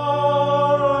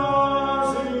far as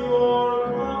your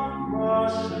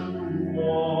compassion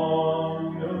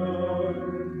wanders,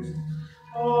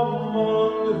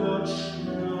 among the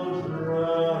children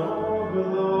of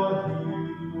the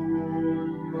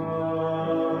human race.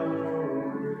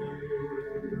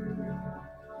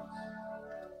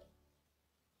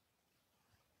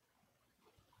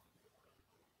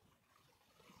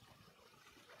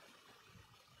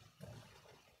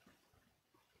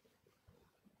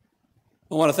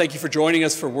 I want to thank you for joining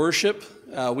us for worship.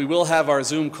 We will have our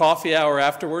Zoom coffee hour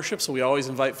after worship, so we always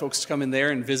invite folks to come in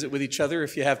there and visit with each other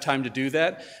if you have time to do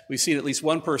that. We've seen at least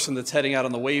one person that's heading out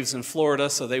on the waves in Florida,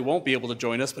 so they won't be able to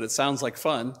join us, but it sounds like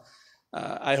fun.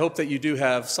 I hope that you do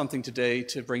have something today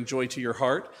to bring joy to your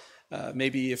heart.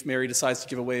 Maybe if Mary decides to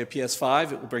give away a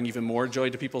PS5, it will bring even more joy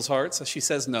to people's hearts. She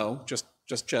says no, just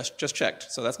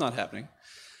checked, so that's not happening.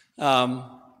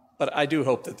 But I do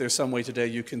hope that there's some way today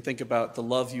you can think about the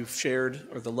love you've shared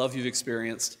or the love you've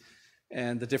experienced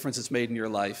and the difference it's made in your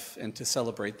life, and to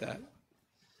celebrate that.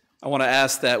 I want to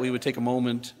ask that we would take a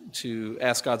moment to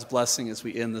ask God's blessing as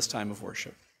we end this time of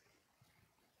worship.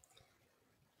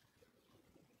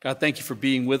 God, thank you for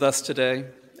being with us today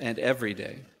and every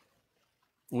day.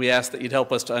 We ask that you'd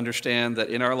help us to understand that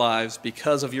in our lives,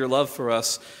 because of your love for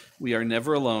us, we are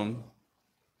never alone,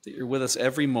 that you're with us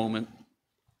every moment.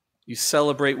 You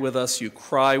celebrate with us, you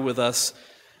cry with us,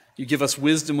 you give us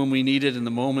wisdom when we need it in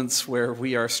the moments where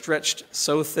we are stretched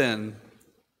so thin.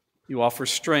 You offer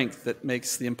strength that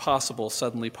makes the impossible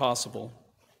suddenly possible.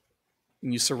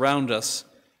 And you surround us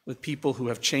with people who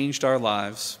have changed our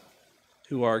lives,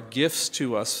 who are gifts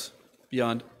to us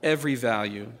beyond every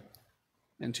value,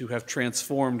 and who have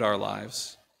transformed our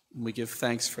lives. And we give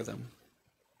thanks for them.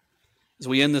 As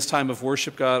we end this time of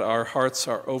worship, God, our hearts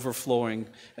are overflowing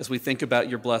as we think about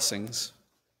your blessings.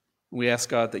 We ask,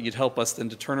 God, that you'd help us then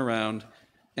to turn around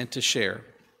and to share,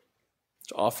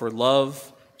 to offer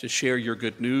love, to share your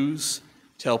good news,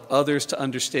 to help others to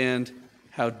understand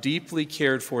how deeply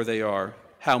cared for they are,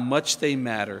 how much they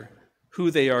matter,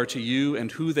 who they are to you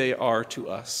and who they are to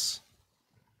us.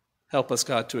 Help us,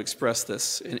 God, to express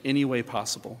this in any way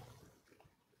possible.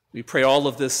 We pray all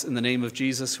of this in the name of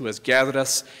Jesus, who has gathered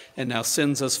us and now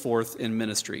sends us forth in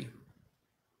ministry.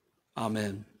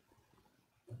 Amen.